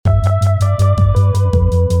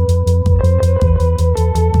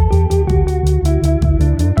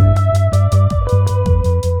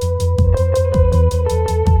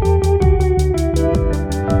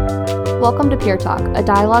Welcome to Peer Talk, a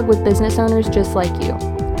dialogue with business owners just like you.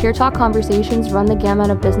 Peer Talk conversations run the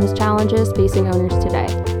gamut of business challenges facing owners today.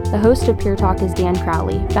 The host of Peer Talk is Dan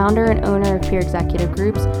Crowley, founder and owner of Peer Executive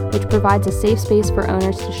Groups, which provides a safe space for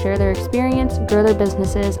owners to share their experience, grow their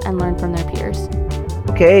businesses, and learn from their peers.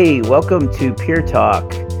 Okay, welcome to Peer Talk.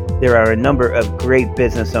 There are a number of great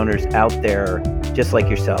business owners out there, just like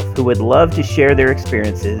yourself, who would love to share their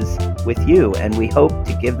experiences with you, and we hope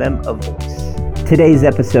to give them a voice. Today's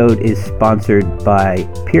episode is sponsored by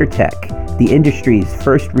PeerTech, the industry's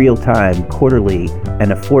first real-time, quarterly,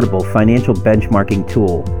 and affordable financial benchmarking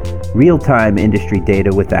tool. Real-time industry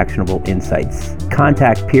data with actionable insights.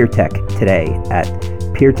 Contact PeerTech today at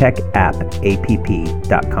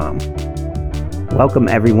peertechapp.com. Welcome,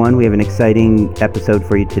 everyone. We have an exciting episode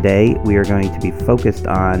for you today. We are going to be focused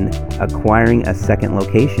on acquiring a second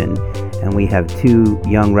location. And we have two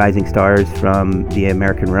young rising stars from the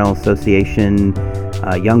American Rental Association,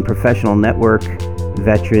 Young Professional Network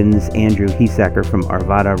veterans, Andrew Hesacker from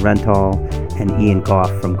Arvada Rental and Ian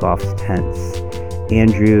Goff from Goff's Tents.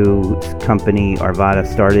 Andrew's company, Arvada,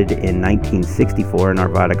 started in 1964 in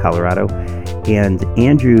Arvada, Colorado. And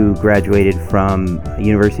Andrew graduated from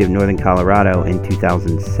University of Northern Colorado in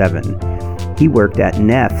 2007. He worked at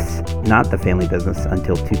Neff's, not the family business,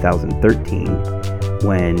 until 2013.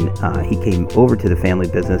 When he came over to the family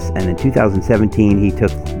business, and in 2017 he took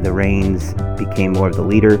the reins, became more of the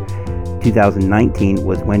leader. 2019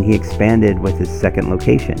 was when he expanded with his second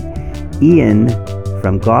location. Ian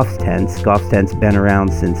from Goff's Tents been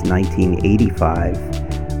around since 1985,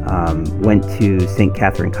 went to St.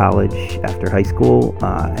 Catherine College after high school,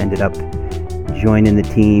 ended up joining the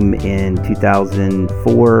team in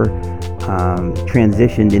 2004,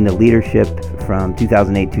 transitioned into leadership from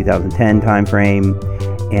 2008-2010 timeframe,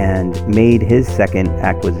 and made his second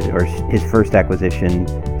acquisition, or his first acquisition,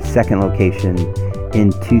 second location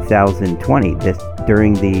in 2020,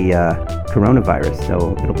 during the coronavirus.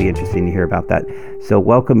 So it'll be interesting to hear about that. So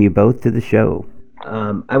welcome you both to the show.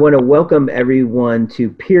 I want to welcome everyone to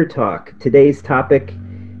Peer Talk. Today's topic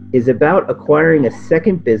is about acquiring a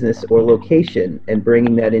second business or location and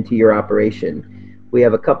bringing that into your operation. We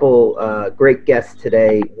have a couple great guests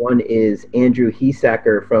today. One is Andrew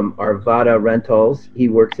Hesacker from Arvada Rentals. He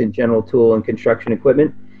works in general tool and construction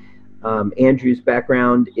equipment. Andrew's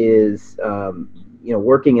background is,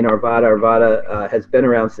 working in Arvada. Arvada has been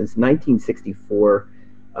around since 1964.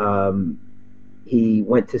 He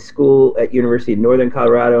went to school at University of Northern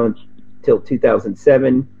Colorado until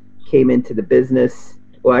 2007. Came into the business.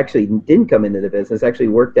 Well, actually didn't come into the business. Actually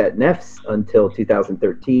worked at Neff's until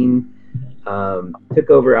 2013. Took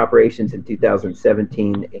over operations in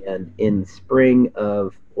 2017, and in spring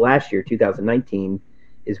of last year, 2019,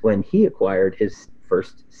 is when he acquired his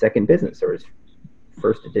second business, or his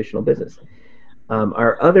first additional business.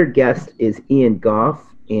 Our other guest is Ian Goff,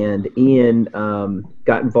 and Ian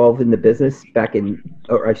got involved in the business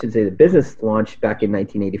the business launched back in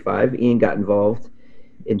 1985. Ian got involved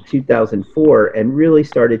in 2004 and really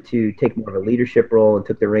started to take more of a leadership role and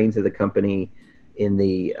took the reins of the company in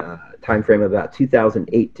the time frame of about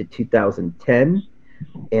 2008 to 2010,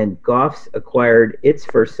 and Goff's acquired its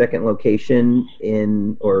second location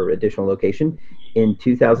additional location in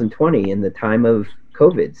 2020 in the time of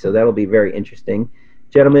COVID. So that'll be very interesting.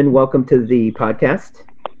 Gentlemen, welcome to the podcast.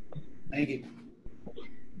 Thank you.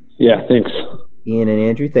 Yeah, thanks. Ian and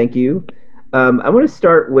Andrew, thank you. I want to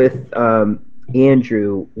start with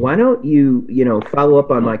Andrew. Why don't you follow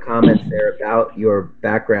up on my comments there about your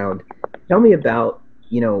background? Tell me about,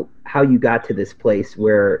 how you got to this place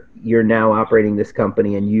where you're now operating this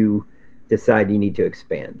company and you decide you need to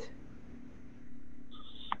expand.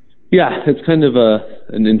 Yeah, it's kind of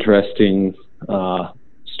an interesting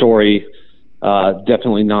story.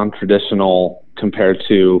 Definitely non-traditional compared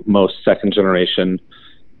to most second-generation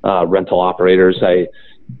rental operators. I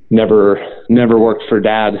never worked for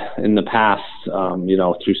Dad in the past,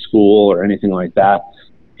 through school or anything like that.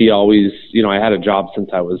 He always, I had a job since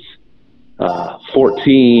I was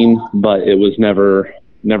 14, but it was never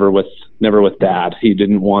with Dad. He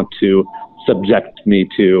didn't want to subject me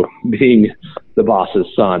to being the boss's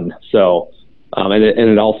son. So, and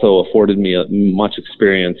it also afforded me much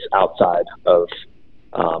experience outside of,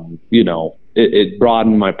 it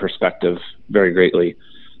broadened my perspective very greatly.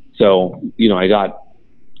 So, I got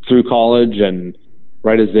through college, and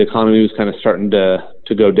right as the economy was kind of starting to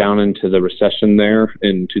go down into the recession there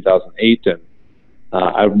in 2008, and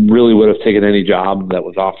I really would have taken any job that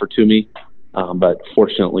was offered to me. But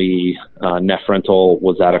fortunately, Neff Rental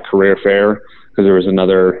was at a career fair because there was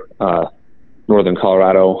another Northern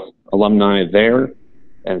Colorado alumni there.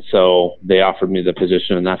 And so they offered me the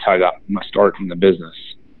position, and that's how I got my start in the business.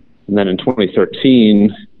 And then in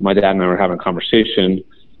 2013, my dad and I were having a conversation,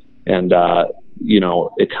 and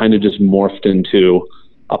it kind of just morphed into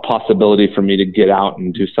a possibility for me to get out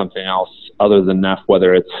and do something else other than NEF,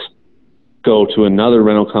 whether it's go to another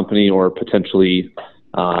rental company or potentially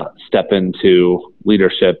step into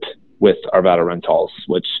leadership with Arvada Rentals,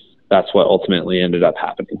 which that's what ultimately ended up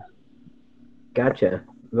happening. Gotcha.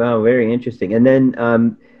 Wow, very interesting. And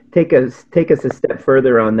then take us a step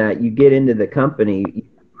further on that. You get into the company, you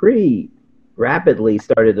pretty rapidly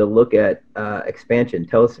started to look at expansion.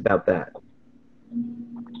 Tell us about that.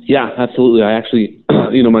 Yeah, absolutely. I actually,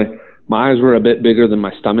 my eyes were a bit bigger than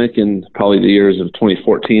my stomach in probably the years of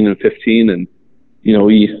 2014 and 15, and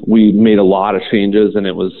we made a lot of changes, and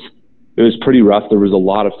it was pretty rough. There was a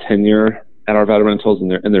lot of tenure at Arvada Rentals,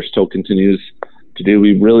 and there still continues to do.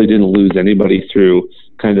 We really didn't lose anybody through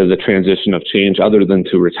kind of the transition of change, other than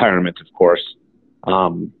to retirement, of course.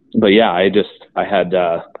 But yeah, I had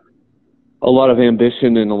a lot of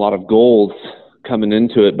ambition and a lot of goals coming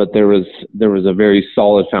into it, but there was a very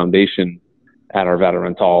solid foundation at Arvada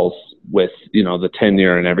Rentals with the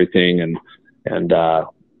tenure and everything, and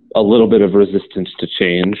a little bit of resistance to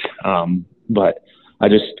change. But I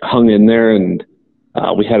just hung in there, and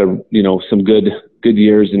we had some good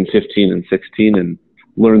years in 15 and 16, and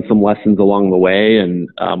learned some lessons along the way. And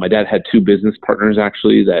my dad had two business partners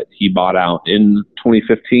actually that he bought out in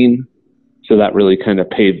 2015, so that really kind of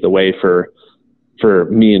paved the way for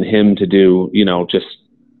me and him to do just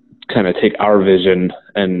kind of take our vision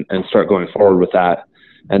and start going forward with that.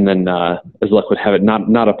 And then as luck would have it,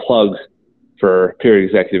 not a plug for Peer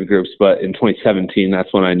Executive Groups, but in 2017,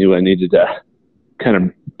 that's when I knew I needed to kind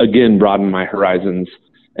of again broaden my horizons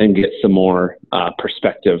and get some more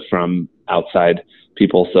perspective from outside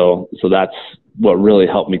people. So that's what really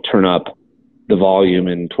helped me turn up the volume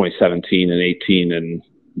in 2017 and 18 and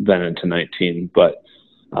then into 19. But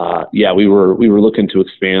yeah, we were looking to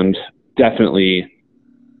expand. Definitely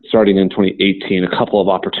starting in 2018, a couple of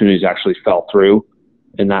opportunities actually fell through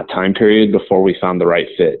in that time period before we found the right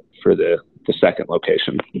fit for the second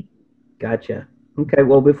location. Gotcha. Okay,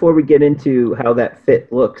 well, before we get into how that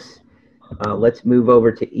fit looks, let's move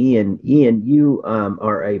over to Ian. Ian, you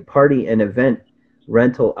are a party and event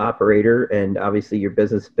rental operator, and obviously your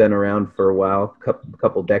business has been around for a while,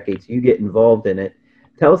 couple decades. You get involved in it.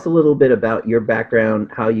 Tell us a little bit about your background,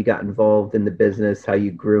 how you got involved in the business, how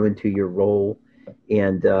you grew into your role,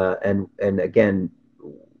 and again,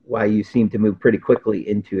 why you seem to move pretty quickly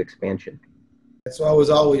into expansion. So I was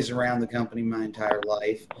always around the company my entire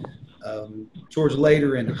life. Towards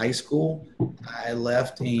later in high school, I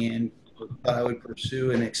left and thought I would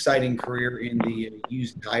pursue an exciting career in the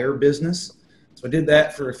used tire business. So I did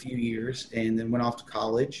that for a few years and then went off to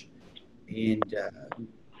college. And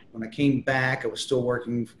when I came back, I was still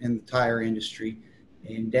working in the tire industry.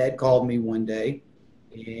 And Dad called me one day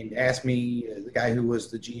and asked me, the guy who was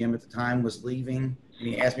the GM at the time was leaving, and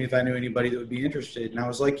he asked me if I knew anybody that would be interested. And I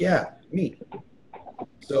was like, yeah, me.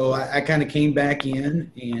 So I kind of came back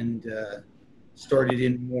in and started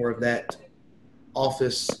in more of that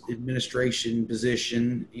office administration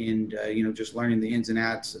position, and just learning the ins and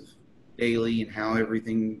outs of daily and how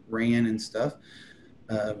everything ran and stuff.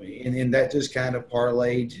 And then that just kind of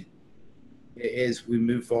parlayed as we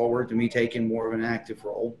move forward to me taking more of an active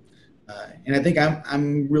role. And I think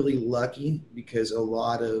I'm really lucky because a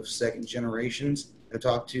lot of second generations I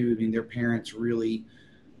talked to, their parents really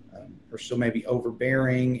are still maybe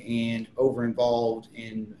overbearing and over-involved.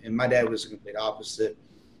 And my dad was the complete opposite.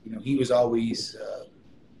 He was always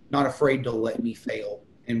not afraid to let me fail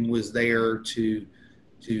and was there to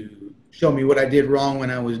show me what I did wrong when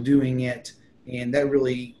I was doing it. And that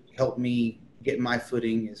really helped me get my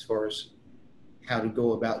footing as far as how to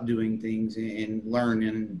go about doing things and learn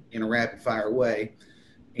in a rapid fire way.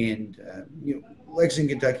 And,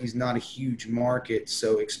 Lexington, Kentucky is not a huge market,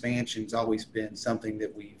 so expansion's always been something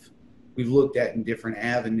that we've looked at in different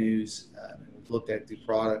avenues. We've looked at through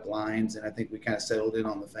product lines, and I think we kind of settled in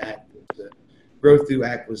on the fact that the growth through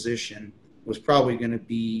acquisition was probably going to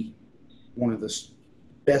be one of the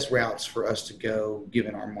best routes for us to go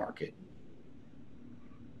given our market.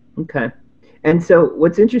 Okay. And so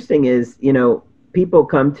what's interesting is, people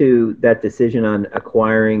come to that decision on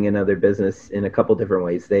acquiring another business in a couple different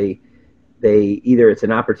ways. They either it's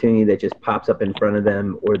an opportunity that just pops up in front of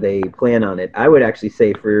them, or they plan on it. I would actually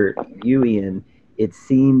say for you, Ian, it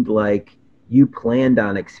seemed like you planned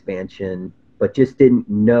on expansion, but just didn't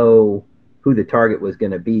know who the target was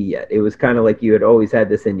going to be yet. It was kind of like you had always had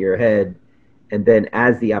this in your head. And then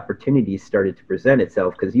as the opportunity started to present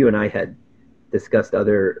itself, because you and I had discussed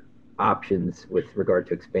other options with regard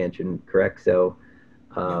to expansion, correct? So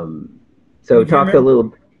talk a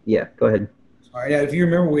little. Yeah, go ahead. All right. Now, if you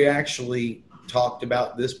remember, we actually talked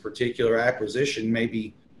about this particular acquisition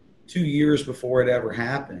maybe 2 years before it ever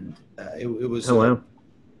happened. It was Oh, wow.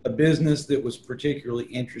 a business that was particularly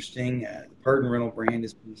interesting. The Purdon Rental brand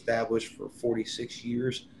has been established for 46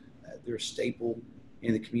 years. They're a staple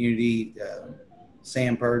in the community.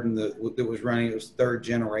 Sam Purdon, that was running, it was third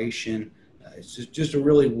generation. It's just a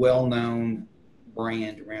really well-known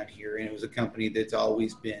brand around here, and it was a company that's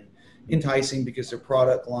always been enticing because their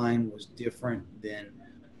product line was different than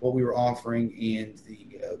what we were offering, and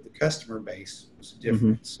the customer base was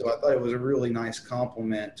different. So I thought it was a really nice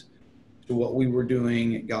complement to what we were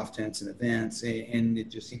doing at Golf Tents and Events, and it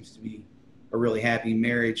just seems to be a really happy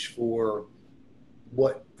marriage for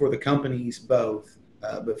the companies both,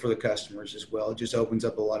 but for the customers as well. It just opens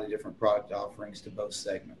up a lot of different product offerings to both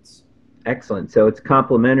segments. Excellent. So it's a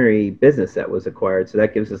complementary business that was acquired. So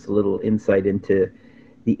that gives us a little insight into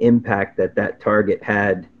the impact that target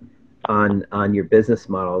had on your business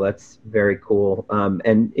model. That's very cool.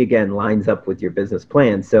 And again, lines up with your business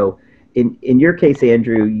plan. So in your case,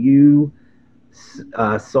 Andrew, you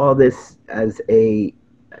saw this as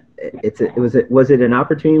was it an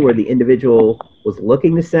opportunity where the individual was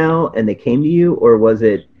looking to sell and they came to you, or was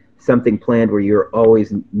it something planned where you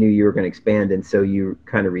always knew you were going to expand and so you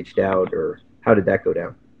kind of reached out, or how did that go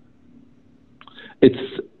down?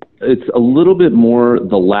 It's a little bit more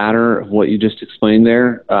the latter of what you just explained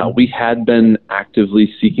there. We had been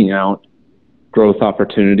actively seeking out growth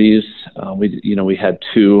opportunities. We had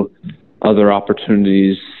 2 other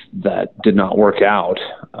opportunities that did not work out.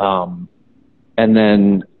 And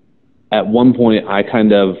then at one point I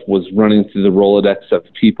kind of was running through the Rolodex of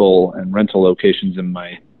people and rental locations in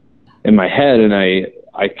my head, and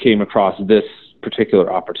I came across this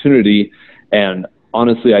particular opportunity, and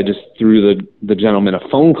honestly, I just threw the gentleman a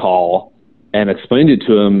phone call and explained it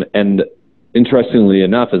to him. And interestingly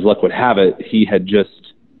enough, as luck would have it, he had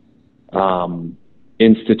just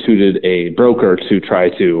instituted a broker to try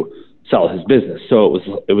to sell his business.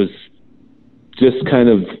 So it was just kind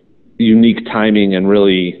of unique timing, and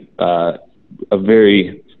really a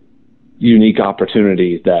very unique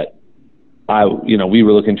opportunity that we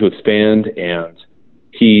were looking to expand, and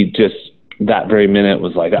he just that very minute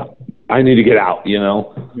was like, oh, I need to get out,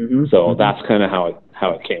 So that's kind of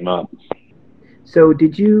how it came up. So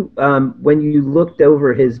did you, when you looked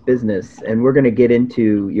over his business, and we're going to get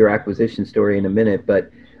into your acquisition story in a minute,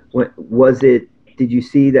 but did you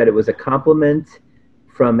see that it was a complement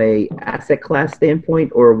from a asset class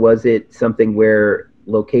standpoint, or was it something where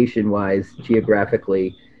location-wise,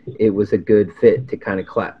 geographically, it was a good fit to kind of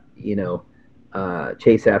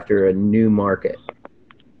chase after a new market?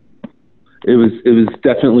 It was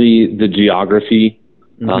definitely the geography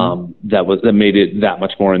that made it that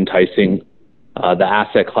much more enticing. The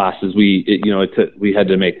asset classes, we had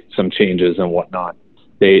to make some changes and whatnot.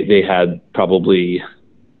 They had probably,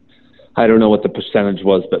 I don't know what the percentage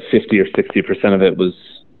was, but 50 or 60% of it was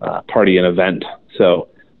party and event. So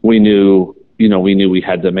we knew we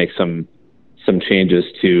had to make some changes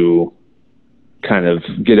to kind of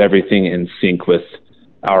get everything in sync with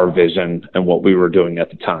our vision and what we were doing at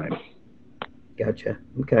the time. Gotcha.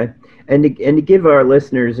 Okay. And to give our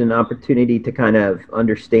listeners an opportunity to kind of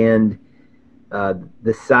understand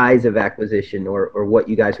the size of acquisition or what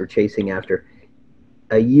you guys were chasing after,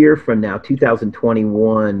 a year from now,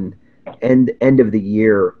 2021, end of the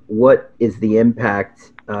year, what is the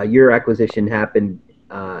impact? Your acquisition happened,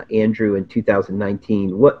 Andrew, in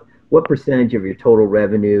 2019. What percentage of your total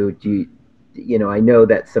revenue do you I know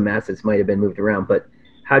that some assets might have been moved around, but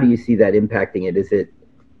how do you see that impacting it? Is it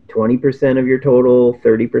 20% of your total,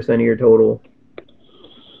 30% of your total?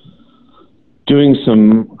 Doing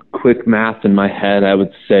some quick math in my head, I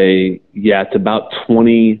would say, it's about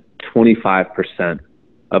 20-25%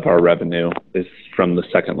 of our revenue is from the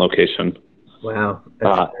second location. Wow.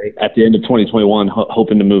 That's great. At the end of 2021,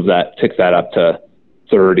 hoping to tick that up to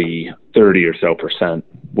 30 or so percent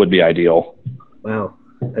would be ideal. Wow.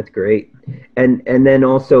 That's great. And then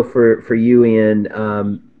also for you, Ian,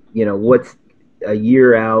 what's a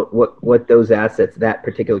year out, what those assets, that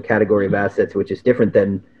particular category of assets, which is different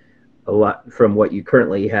than a lot from what you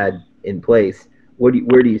currently had in place, where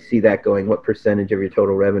do you see that going? What percentage of your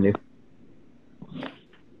total revenue?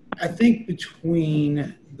 I think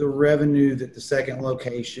between the revenue that the second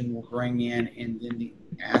location will bring in and then the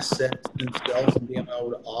assets themselves and being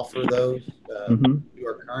able to offer those to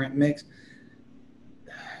our current mix,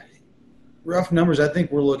 rough numbers, I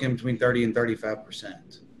think we're looking between 30 and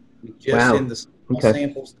 35%. Just wow. in the small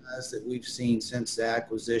sample size that we've seen since the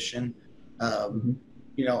acquisition,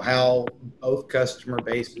 how both customer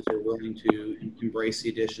bases are willing to embrace the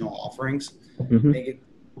additional offerings. I think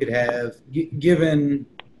could have, given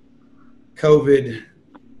COVID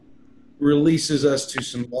releases us to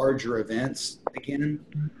some larger events again,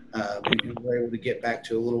 and we're able to get back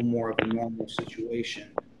to a little more of a normal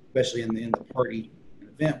situation, especially in the party and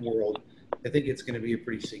event world. I think it's going to be a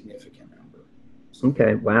pretty significant number.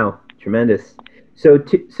 Okay, wow, tremendous. So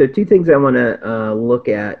two things I want to look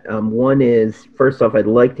at. One is, first off, I'd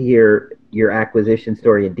like to hear your acquisition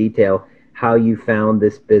story in detail, how you found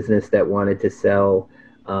this business that wanted to sell,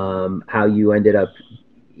 how you ended up,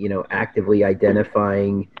 actively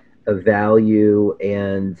identifying a value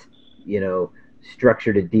and,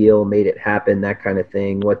 structured a deal, made it happen, that kind of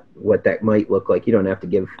thing, what that might look like. You don't have to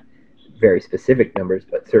give very specific numbers,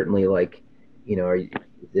 but certainly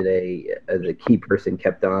is a key person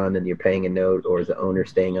kept on and you're paying a note, or is the owner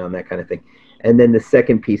staying on, that kind of thing. And then the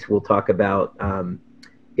second piece, we'll talk about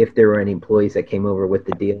if there were any employees that came over with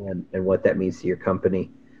the deal and what that means to your company.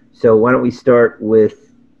 So why don't we start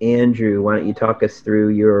with Andrew? Why don't you talk us through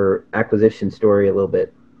your acquisition story a little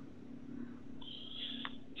bit?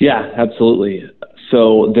 Yeah, absolutely.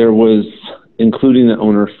 So there was, including the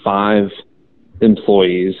owner, 5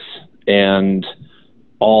 employees, and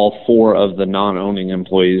all 4 of the non-owning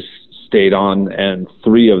employees stayed on, and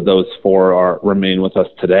 3 of those 4 remain with us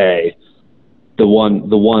today. The one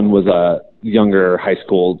was a younger high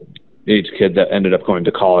school age kid that ended up going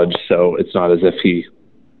to college, so it's not as if he,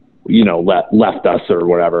 left us or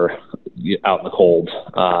whatever out in the cold.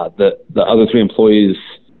 The other 3 employees,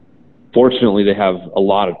 fortunately, they have a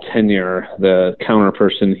lot of tenure. The counter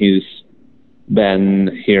person, he's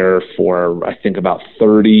been here for, I think, about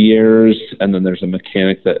 30 years. And then there's a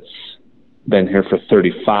mechanic that's been here for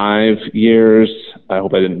 35 years. I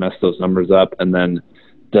hope I didn't mess those numbers up. And then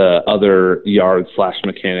the other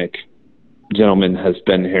yard/mechanic gentleman has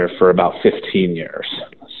been here for about 15 years.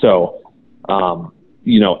 So,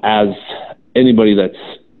 as anybody that's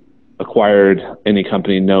acquired any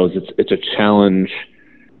company knows, it's a challenge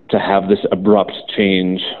to have this abrupt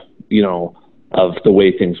change, of the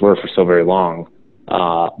way things were for so very long.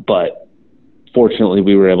 But fortunately,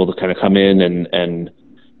 we were able to kind of come in and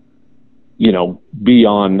be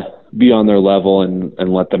on their level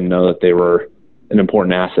and let them know that they were an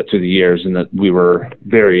important asset through the years, and that we were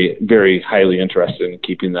very, very highly interested in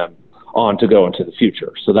keeping them on to go into the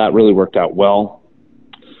future. So that really worked out well.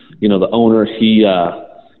 The owner, he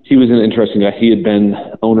was an interesting guy. He had been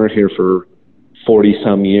owner here for 40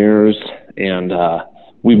 some years, and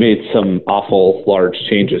we made some awful large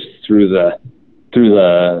changes through the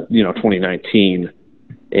 2019,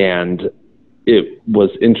 and it was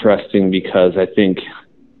interesting because I think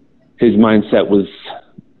his mindset was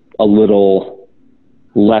a little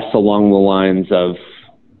less along the lines of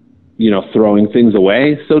throwing things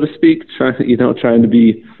away, so to speak, trying to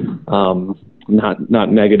be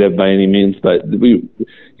not negative by any means, but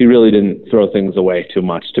he really didn't throw things away too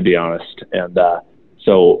much, to be honest. And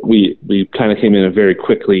so we kind of came in and very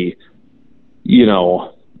quickly,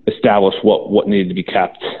 established what needed to be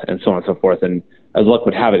kept and so on and so forth. And as luck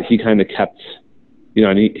would have it, he kind of kept,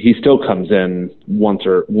 and he still comes in once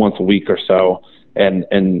a week or so.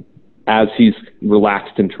 And as he's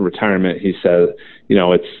relaxed into retirement, he said,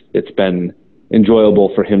 it's been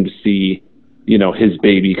enjoyable for him to see, his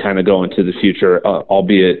baby kind of go into the future,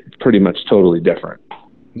 albeit pretty much totally different.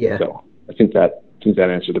 Yeah. So I think that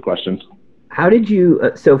answered the question. How did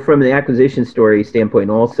you, so from the acquisition story standpoint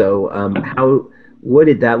also, what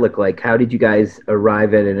did that look like? How did you guys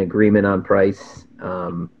arrive at an agreement on price?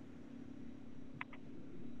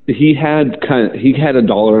 He had a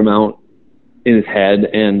dollar amount in his head,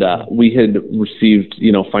 and we had received,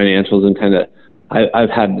 financials, and kind of, I've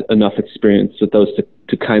had enough experience with those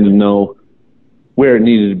to kind of know where it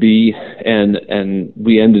needed to be. And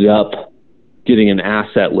we ended up getting an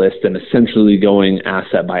asset list and essentially going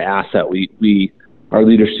asset by asset. Our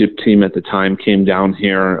leadership team at the time came down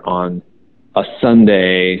here on a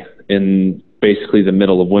Sunday in basically the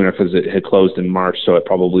middle of winter, because it had closed in March. So it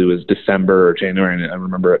probably was December or January. And I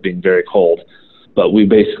remember it being very cold, but we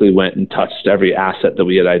basically went and touched every asset that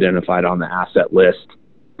we had identified on the asset list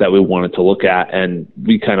that we wanted to look at. And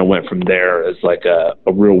we kind of went from there as like a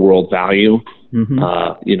real world value,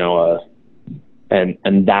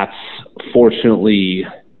 and that's, fortunately,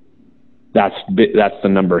 that's the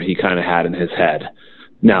number he kind of had in his head.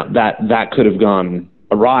 Now that could have gone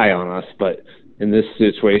awry on us, but in this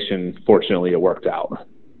situation, fortunately, it worked out.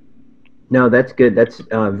 No, that's good. That's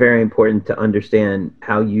very important to understand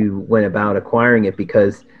how you went about acquiring it,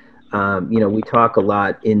 because we talk a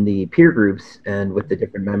lot in the peer groups and with the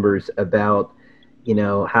different members about,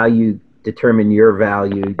 how you determine your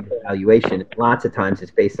value, your valuation. Lots of times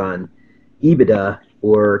it's based on EBITDA,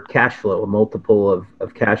 or cash flow, a multiple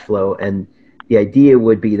of cash flow. And the idea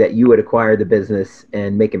would be that you would acquire the business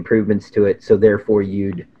and make improvements to it. So therefore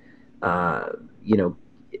you'd,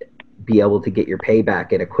 be able to get your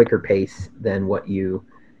payback at a quicker pace than what you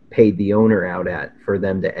paid the owner out at for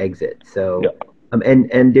them to exit. So, Yep.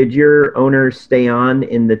 And did your owner stay on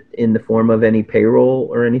in the form of any payroll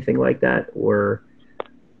or anything like that, or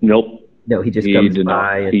Nope. no? He just He comes did not.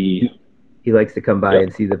 by and he likes to come by Yep.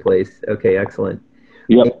 and see the place. Okay, excellent.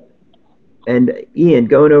 Yep. And Ian,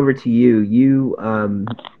 going over to you,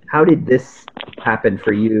 how did this happen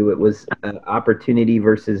for you? It was an opportunity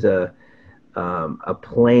versus a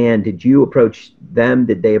plan. Did you approach them?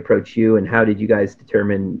 Did they approach you? And how did you guys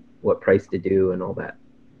determine what price to do and all that?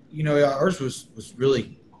 Ours was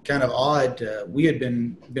really kind of odd. We had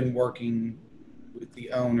been working with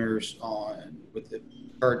the owners with the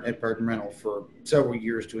at Burton Rental for several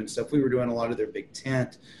years doing stuff. We were doing a lot of their big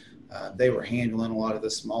tent. They were handling a lot of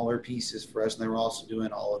the smaller pieces for us, and they were also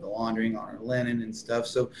doing all of the laundering on our linen and stuff.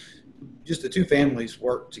 So just the two families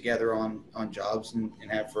worked together on jobs and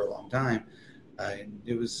have for a long time. And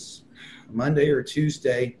it was Monday or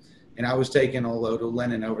Tuesday, and I was taking a load of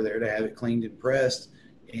linen over there to have it cleaned and pressed.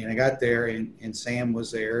 And I got there, and Sam was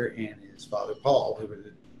there, and his father, Paul, who were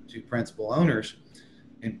the two principal owners.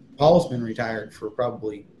 And Paul's been retired for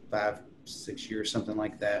probably 5-6 years, something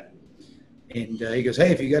like that. And he goes,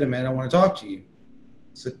 "Hey, if you got a minute, I want to talk to you." I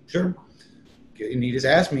said, "Sure." And he just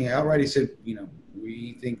asked me outright. He said,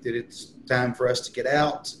 "We think that it's time for us to get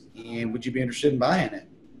out, and would you be interested in buying it?"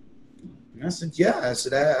 And I said, "Yeah." I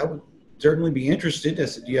said, I would certainly be interested. I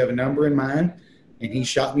said, "Do you have a number in mind?" And he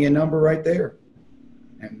shot me a number right there.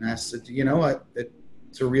 And I said,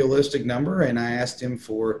 it's a realistic number. And I asked him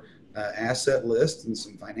for asset list and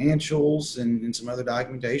some financials and some other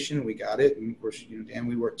documentation. We got it. And of course, Dan,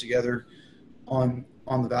 we worked together on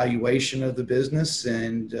the valuation of the business.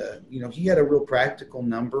 And, he had a real practical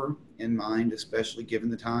number in mind, especially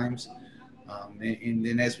given the times. And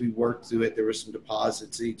then as we worked through it, there were some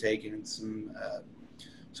deposits that he'd taken and some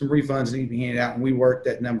refunds that he'd be handed out. And we worked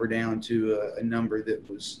that number down to a number that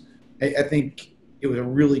was, I think, it was a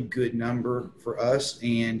really good number for us,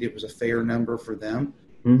 and it was a fair number for them.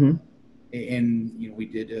 Mm-hmm. And we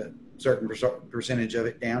did a certain percentage of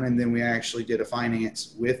it down, and then we actually did a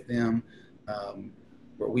finance with them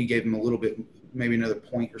where we gave them a little bit, maybe another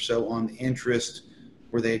point or so on the interest,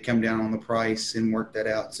 where they had come down on the price and worked that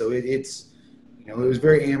out. So it was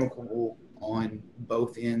very amicable on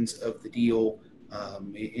both ends of the deal,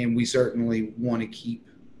 and we certainly want to keep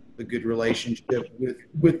a good relationship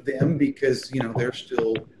with them because they're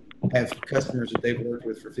still have customers that they've worked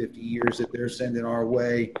with for 50 years that they're sending our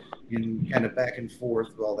way and kind of back and forth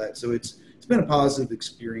with all that. So it's been a positive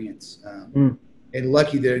experience, and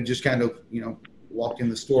lucky that it just kind of walked in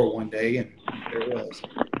the store one day and there it was.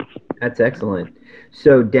 That's excellent.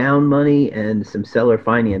 So down money and some seller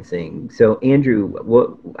financing. So Andrew,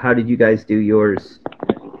 how did you guys do yours?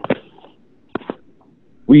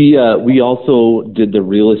 We also did the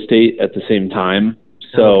real estate at the same time.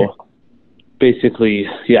 So basically,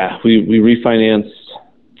 we refinanced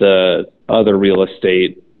the other real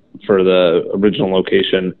estate for the original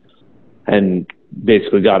location and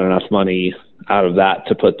basically got enough money out of that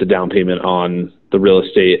to put the down payment on the real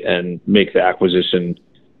estate and make the acquisition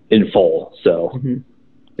in full. So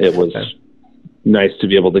it was nice to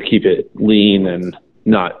be able to keep it lean and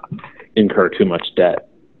not incur too much debt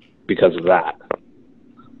because of that.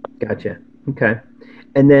 Gotcha. Okay.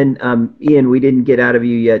 And then, Ian, we didn't get out of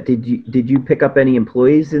you yet. Did you pick up any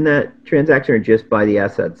employees in that transaction or just buy the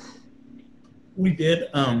assets? We did.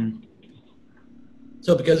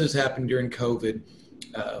 So because this happened during COVID,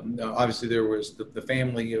 obviously there was the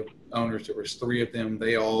family of owners. There was 3 of them.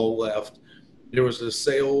 They all left. There was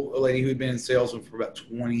a lady who'd been in sales for about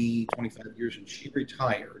 20, 25 years, and she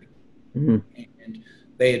retired. Mm-hmm. And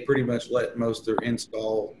they had pretty much let most of their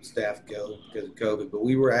install staff go because of COVID, but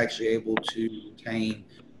we were actually able to retain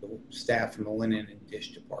the staff from the linen and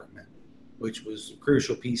dish department, which was a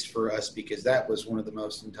crucial piece for us because that was one of the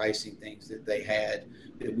most enticing things that they had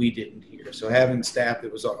that we didn't hear. So having staff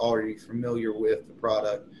that was already familiar with the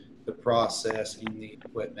product, the process, and the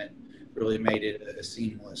equipment really made it a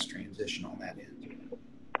seamless transition on that end.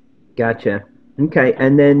 Gotcha. Okay.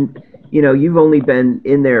 And then, you've only been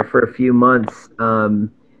in there for a few months.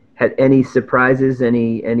 Had any surprises,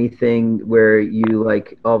 anything where you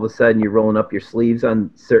all of a sudden you're rolling up your sleeves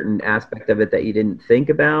on certain aspect of it that you didn't think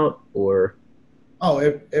about, or? Oh,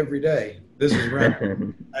 every day. This is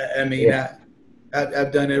running. I mean,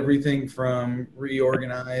 I've done everything from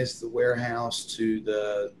reorganize the warehouse to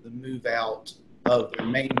the move out of the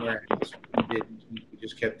main warehouse. We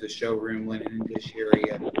just kept the showroom, linen and dish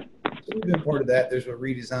area. So we've been part of that. There's a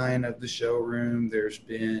redesign of the showroom. There's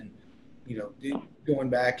been, going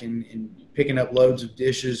back and picking up loads of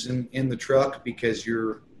dishes in the truck because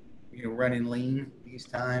you're, running lean these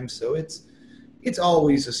times. So it's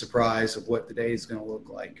always a surprise of what the day is going to look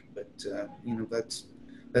like. But,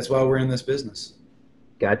 that's why we're in this business.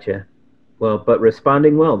 Gotcha. Well, but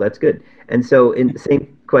responding well, that's good. And so, in the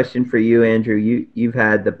same question for you, Andrew, you've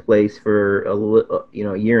had the place for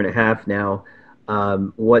a year and a half now.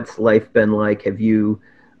 What's life been like? Have you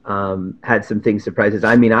had some things surprises?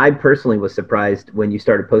 I mean, I personally was surprised when you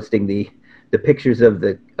started posting the pictures of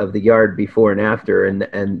the yard before and after,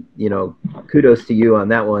 and kudos to you on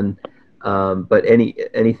that one. But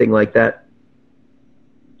anything like that?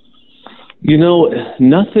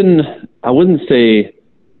 Nothing. I wouldn't say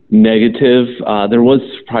negative. There was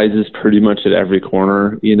surprises pretty much at every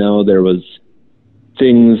corner. There was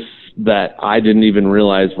things that I didn't even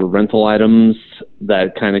realize were rental items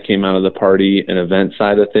that kind of came out of the party and event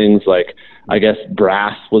side of things. Like, I guess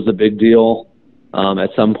brass was a big deal at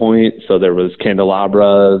some point. So there was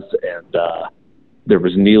candelabras and there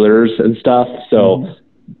was kneelers and stuff. So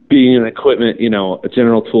being an equipment, a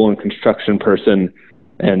general tool and construction person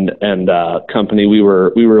and company, we were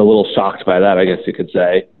a little shocked by that, I guess you could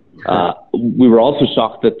say. We were also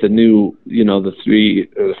shocked that the new, the 3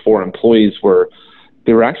 or the 4 employees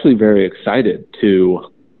they were actually very excited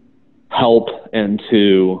to help and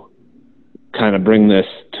to kind of bring this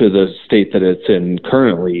to the state that it's in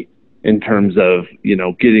currently, in terms of,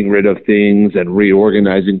 getting rid of things and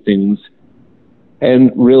reorganizing things.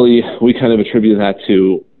 And really, we kind of attribute that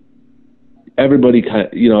to everybody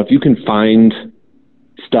if you can find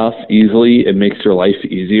stuff easily, it makes your life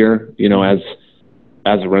easier,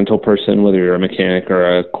 as a rental person, whether you're a mechanic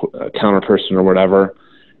or a counter person or whatever.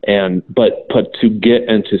 But to get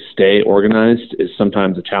and to stay organized is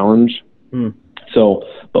sometimes a challenge. So,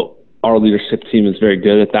 but our leadership team is very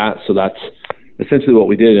good at that. So that's essentially what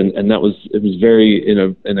we did. And it was very,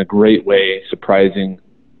 in a great way, surprising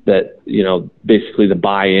that, basically the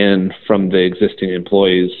buy-in from the existing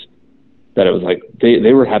employees, that it was like,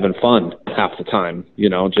 they were having fun half the time,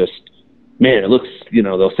 just, man, it looks,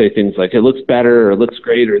 they'll say things like, it looks better, or it looks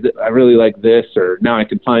great, or I really like this, or now I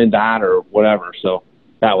can find that, or whatever. So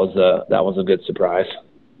that was a good surprise.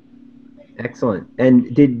 Excellent.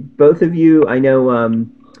 And did both of you, I know,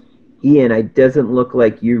 Ian, it doesn't look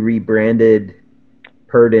like you rebranded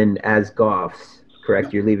Purdon as Goff's,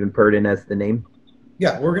 correct? You're leaving Purdon as the name?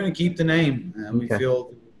 Yeah, we're going to keep the name. We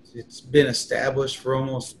feel it's been established for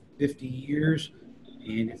almost 50 years,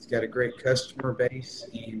 and it's got a great customer base.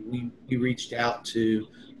 And we reached out to,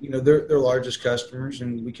 their largest customers,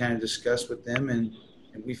 and we kind of discussed with them, and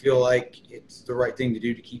we feel like it's the right thing to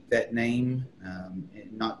do to keep that name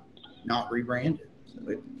and not rebrand it.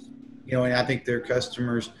 So and I think their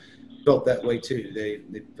customers felt that way too. They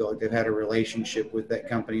feel like they've had a relationship with that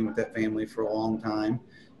company, with that family for a long time.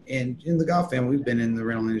 And in the Goff family, we've been in the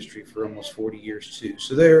rental industry for almost 40 years too.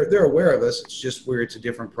 So they're aware of us. It's just where it's a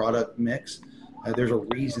different product mix. There's a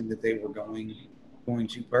reason that they were going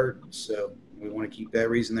to Purdon. So we want to keep that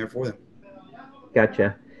reason there for them.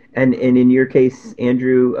 Gotcha. And in your case,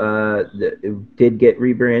 Andrew, did get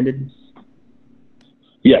rebranded?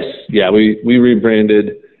 Yes. Yeah, we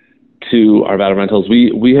rebranded to Arvada Rentals.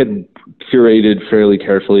 We had curated fairly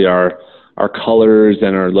carefully our colors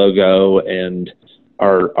and our logo and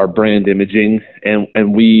our brand imaging. And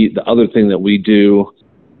the other thing that we do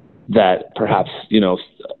that perhaps,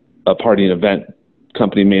 a party and event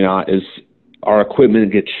company may not, is our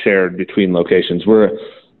equipment gets shared between locations. We're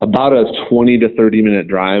about a 20 to 30 minute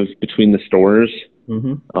drive between the stores,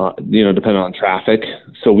 depending on traffic.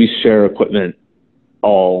 So we share equipment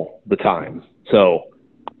all the time. So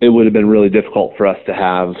it would have been really difficult for us to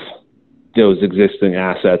have those existing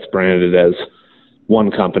assets branded as one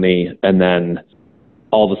company, and then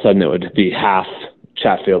all of a sudden it would be half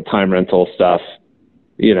Chatfield time rental stuff.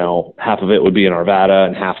 Half of it would be in Arvada,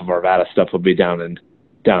 and half of Arvada stuff would be down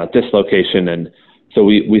at this location. And so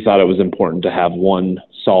we thought it was important to have one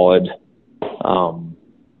solid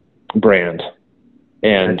brand,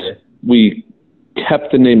 and we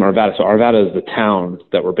kept the name Arvada. So Arvada is the town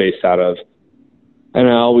that we're based out of. And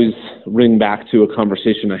I always ring back to a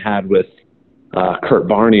conversation I had with Kurt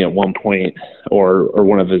Barney at one point, or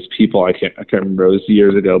one of his people. I can't remember. It was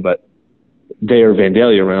years ago, but they are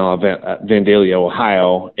Vandalia Rental, Vandalia,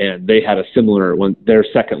 Ohio, and they had a similar when their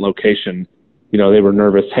second location. They were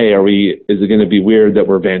nervous. Hey, is it going to be weird that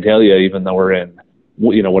we're Vandalia even though we're in,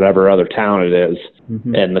 whatever other town it is?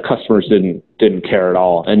 And the customers didn't care at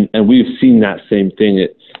all. And we've seen that same thing.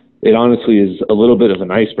 It honestly is a little bit of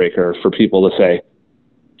an icebreaker for people to say,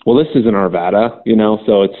 well, this is in Arvada,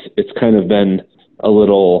 so it's kind of been a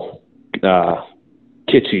little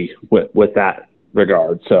kitschy with that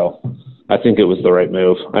regard. So I think it was the right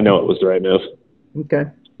move. I know it was the right move. Okay.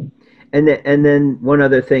 And then one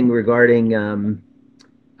other thing regarding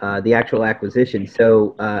the actual acquisition.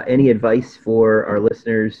 So any advice for our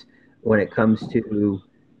listeners when it comes to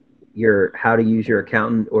how to use your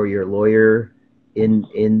accountant or your lawyer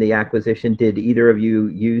in the acquisition? Did either of you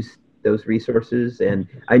use those resources? And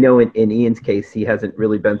I know in Ian's case, he hasn't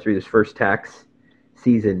really been through his first tax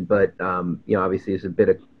season, but obviously there's a bit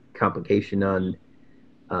of complication on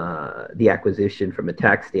the acquisition from a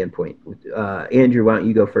tax standpoint. Andrew, why don't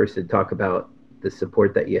you go first and talk about the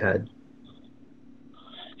support that you had?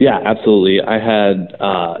 Yeah, absolutely. I had,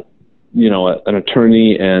 an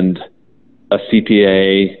attorney and a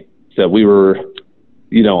CPA that we were,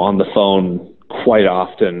 on the phone quite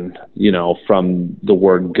often, from the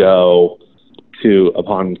word go to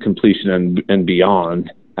upon completion and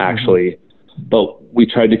beyond, actually. Mm-hmm. But we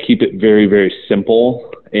tried to keep it very, very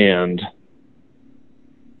simple, and,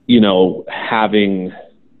 having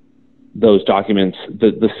those documents,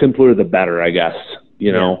 the simpler the better, I guess,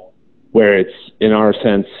 where it's in our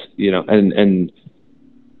sense, and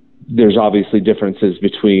there's obviously differences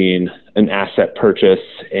between an asset purchase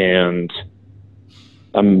and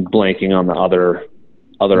I'm blanking on the other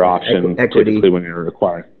option, equity. Typically when you're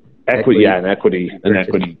requiring equity. Yeah, an equity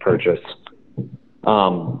purchase.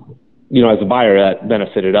 As a buyer, that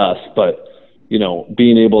benefited us, but,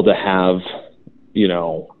 being able to have,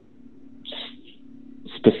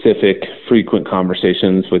 specific frequent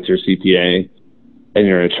conversations with your CPA and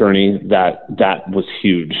your attorney, that was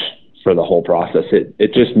huge for the whole process.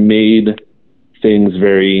 It just made things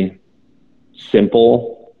very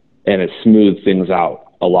simple, and it smoothed things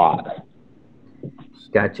out a lot.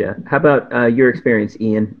 Gotcha. How about your experience,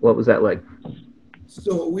 Ian? What was that like?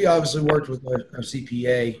 So we obviously worked with our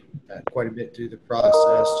CPA quite a bit through the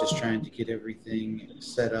process, just trying to get everything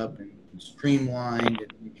set up and streamlined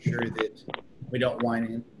and make sure that we don't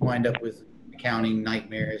wind up with accounting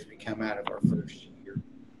nightmare as we come out of our first year.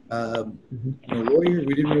 Lawyer,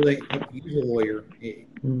 we didn't really have to use a lawyer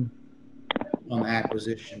on the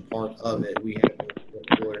acquisition part of it. We had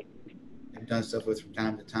a lawyer and done stuff with from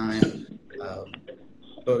time to time.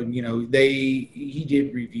 But he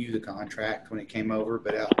did review the contract when it came over,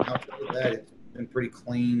 but outside of that, it's been pretty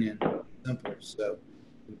clean and simple. So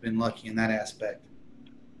we've been lucky in that aspect.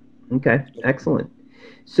 Okay, excellent.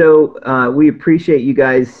 So we appreciate you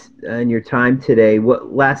guys and your time today.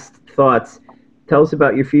 What last thoughts? Tell us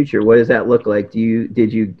about your future. What does that look like?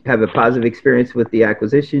 Did you have a positive experience with the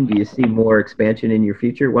acquisition? Do you see more expansion in your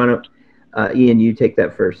future? Why don't Ian, you take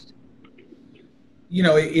that first?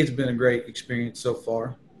 It's been a great experience so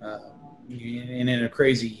far, and in a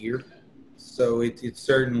crazy year. So it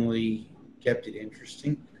certainly kept it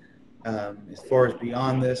interesting. As far as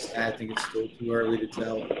beyond this, I think it's still too early to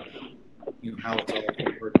tell, how it's all going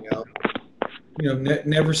to work out.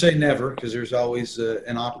 Never say never, because there's always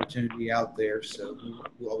an opportunity out there. So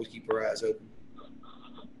we'll always keep our eyes open.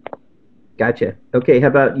 Gotcha. Okay, how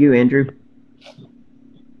about you, Andrew?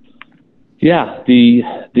 Yeah, the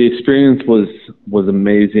experience was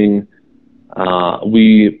amazing.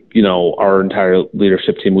 We, our entire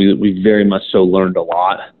leadership team, we very much so learned a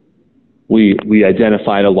lot. We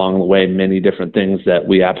identified along the way many different things that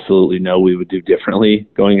we absolutely know we would do differently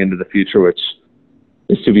going into the future, which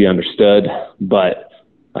is to be understood. But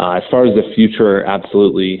as far as the future,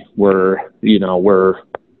 absolutely, we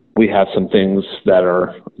have some things that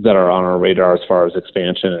are on our radar as far as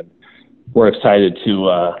expansion, and we're excited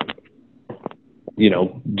to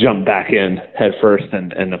jump back in head first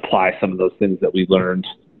and apply some of those things that we learned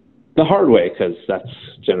the hard way, because that's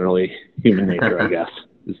generally human nature, I guess,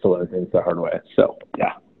 is to learn things the hard way. So,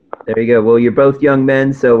 yeah. There you go. Well, you're both young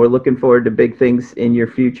men, so we're looking forward to big things in your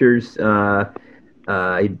futures.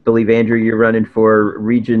 I believe, Andrew, you're running for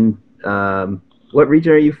region. What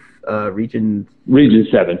region are you? Region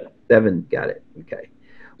 7. 7. Got it. Okay.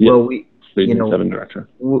 Yep. Well, Region 7 director.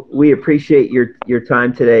 We appreciate your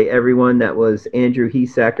time today, everyone. That was Andrew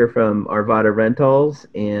Hesacker from Arvada Rentals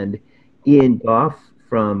and Ian Goff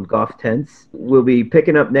from Goff Tents. We'll be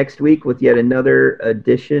picking up next week with yet another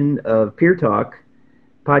edition of Peer Talk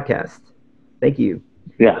podcast. Thank you.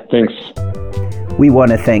 Yeah, thanks. We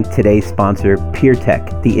want to thank today's sponsor,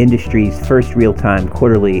 PeerTech, the industry's first real-time,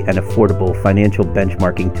 quarterly, and affordable financial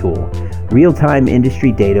benchmarking tool. Real-time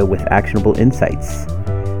industry data with actionable insights.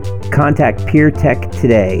 Contact PeerTech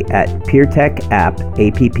today at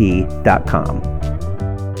peertechapp.com.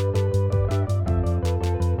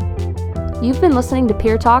 You've been listening to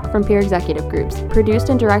Peer Talk from Peer Executive Groups, produced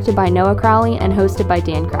and directed by Noah Crowley and hosted by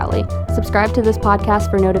Dan Crowley. Subscribe to this podcast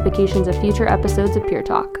for notifications of future episodes of Peer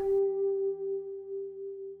Talk.